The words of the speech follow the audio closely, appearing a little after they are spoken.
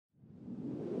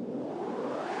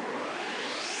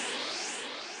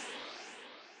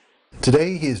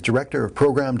Today, he is Director of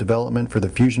Program Development for the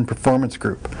Fusion Performance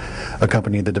Group, a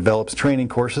company that develops training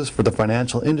courses for the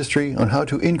financial industry on how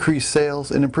to increase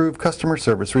sales and improve customer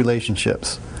service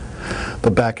relationships.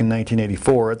 But back in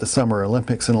 1984 at the Summer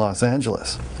Olympics in Los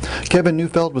Angeles, Kevin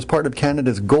Neufeld was part of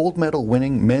Canada's gold medal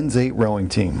winning men's 8 rowing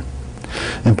team.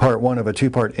 In part one of a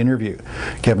two-part interview,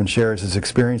 Kevin shares his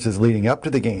experiences leading up to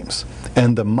the games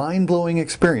and the mind-blowing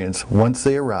experience once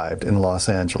they arrived in Los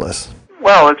Angeles.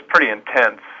 Well, it's pretty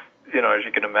intense. As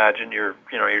you can imagine, you're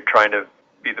trying to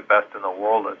be the best in the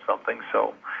world at something.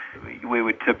 So we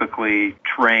would typically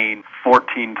train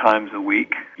 14 times a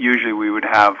week. Usually we'd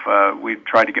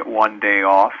try to get one day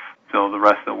off. So the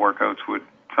rest of the workouts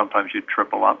sometimes you'd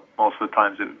triple up. Most of the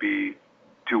times it would be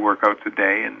 2 workouts a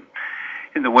day. And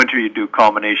in the winter you'd do a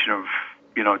combination of,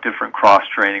 different cross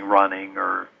training, running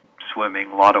or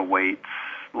swimming, a lot of weights,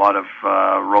 a lot of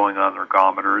rowing on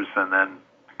ergometers, and then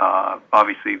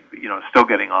obviously, still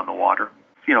getting on the water.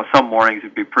 Some mornings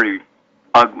it'd be pretty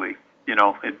ugly.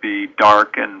 It'd be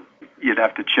dark and you'd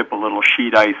have to chip a little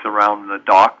sheet ice around the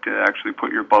dock to actually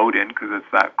put your boat in because it's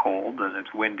that cold and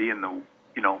it's windy and the,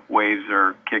 waves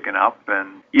are kicking up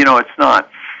and, it's not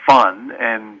fun.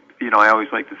 And, I always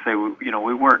like to say,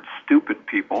 we weren't stupid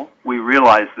people. We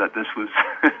realized that this was,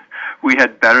 we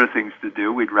had better things to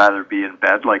do. We'd rather be in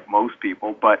bed like most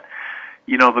people, but,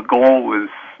 the goal was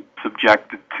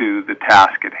subjected to the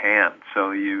task at hand.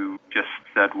 So you just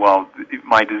said, well,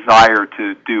 my desire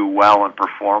to do well and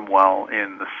perform well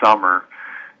in the summer,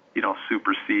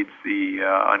 supersedes the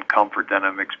uncomfort that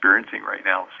I'm experiencing right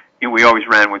now. We always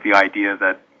ran with the idea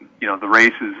that,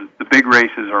 the big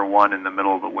races are won in the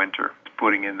middle of the winter.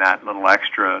 Putting in that little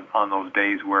extra on those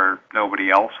days where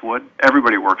nobody else would.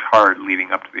 Everybody works hard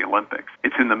leading up to the Olympics.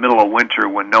 It's in the middle of winter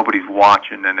when nobody's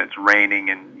watching and it's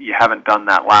raining and you haven't done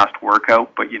that last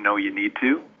workout, but you need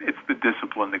to. It's the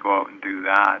discipline to go out and do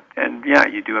that. And yeah,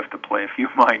 you do have to play a few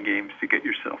mind games to get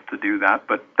yourself to do that,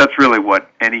 but that's really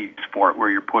what any sport where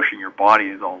you're pushing your body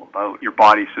is all about. Your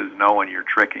body says no and you're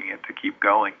tricking it to keep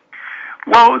going.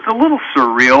 Well, it was a little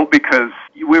surreal because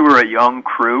we were a young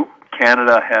crew.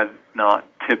 Canada had not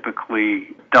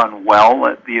typically done well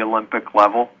at the Olympic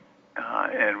level,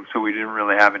 and so we didn't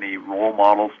really have any role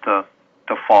models to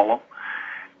follow.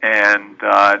 And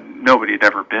nobody had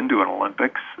ever been to an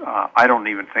Olympics. I don't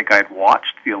even think I'd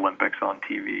watched the Olympics on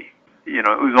TV. It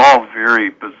was all very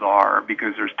bizarre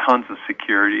because there's tons of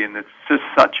security and it's just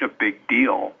such a big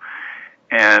deal.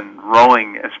 And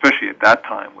rowing, especially at that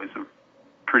time, was a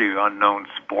pretty unknown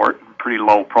sport, pretty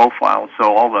low profile.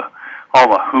 So all the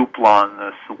hoopla and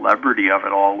the celebrity of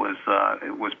it all was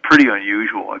pretty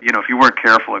unusual. If you weren't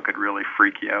careful, it could really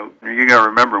freak you out. You got to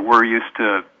remember, we're used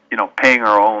to paying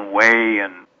our own way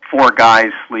and 4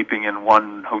 guys sleeping in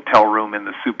one hotel room in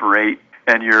the Super 8,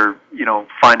 and you're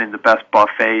finding the best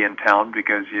buffet in town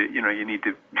because you need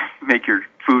to make your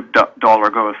food dollar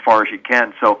go as far as you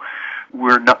can. So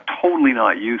we're totally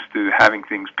not used to having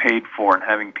things paid for and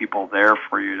having people there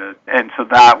for you and so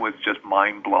that was just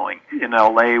mind-blowing. In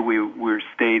LA, we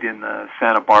stayed in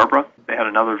Santa Barbara. They had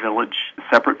another village, a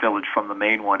separate village from the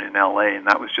main one in LA, and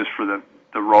that was just for the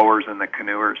rowers and the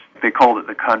canoers. They called it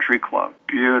the Country Club.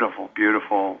 Beautiful,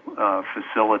 beautiful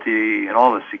facility, and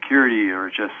all the security are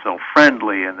just so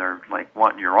friendly, and they're like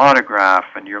wanting your autograph,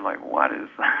 and you're like, what is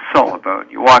this all about?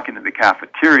 You walk into the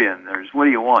cafeteria, and there's, what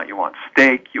do you want? You want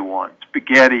steak, you want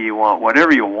spaghetti, you want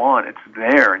whatever you want, it's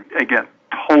there. And again,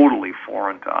 totally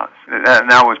foreign to us. And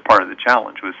that was part of the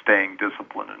challenge, was staying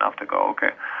disciplined enough to go,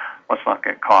 okay, let's not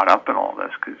get caught up in all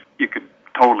this, because you could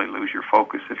totally lose your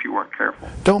focus if you weren't careful.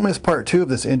 Don't miss part 2 of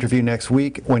this interview next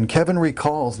week when Kevin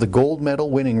recalls the gold medal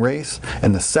winning race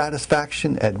and the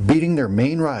satisfaction at beating their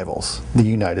main rivals, the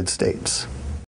United States.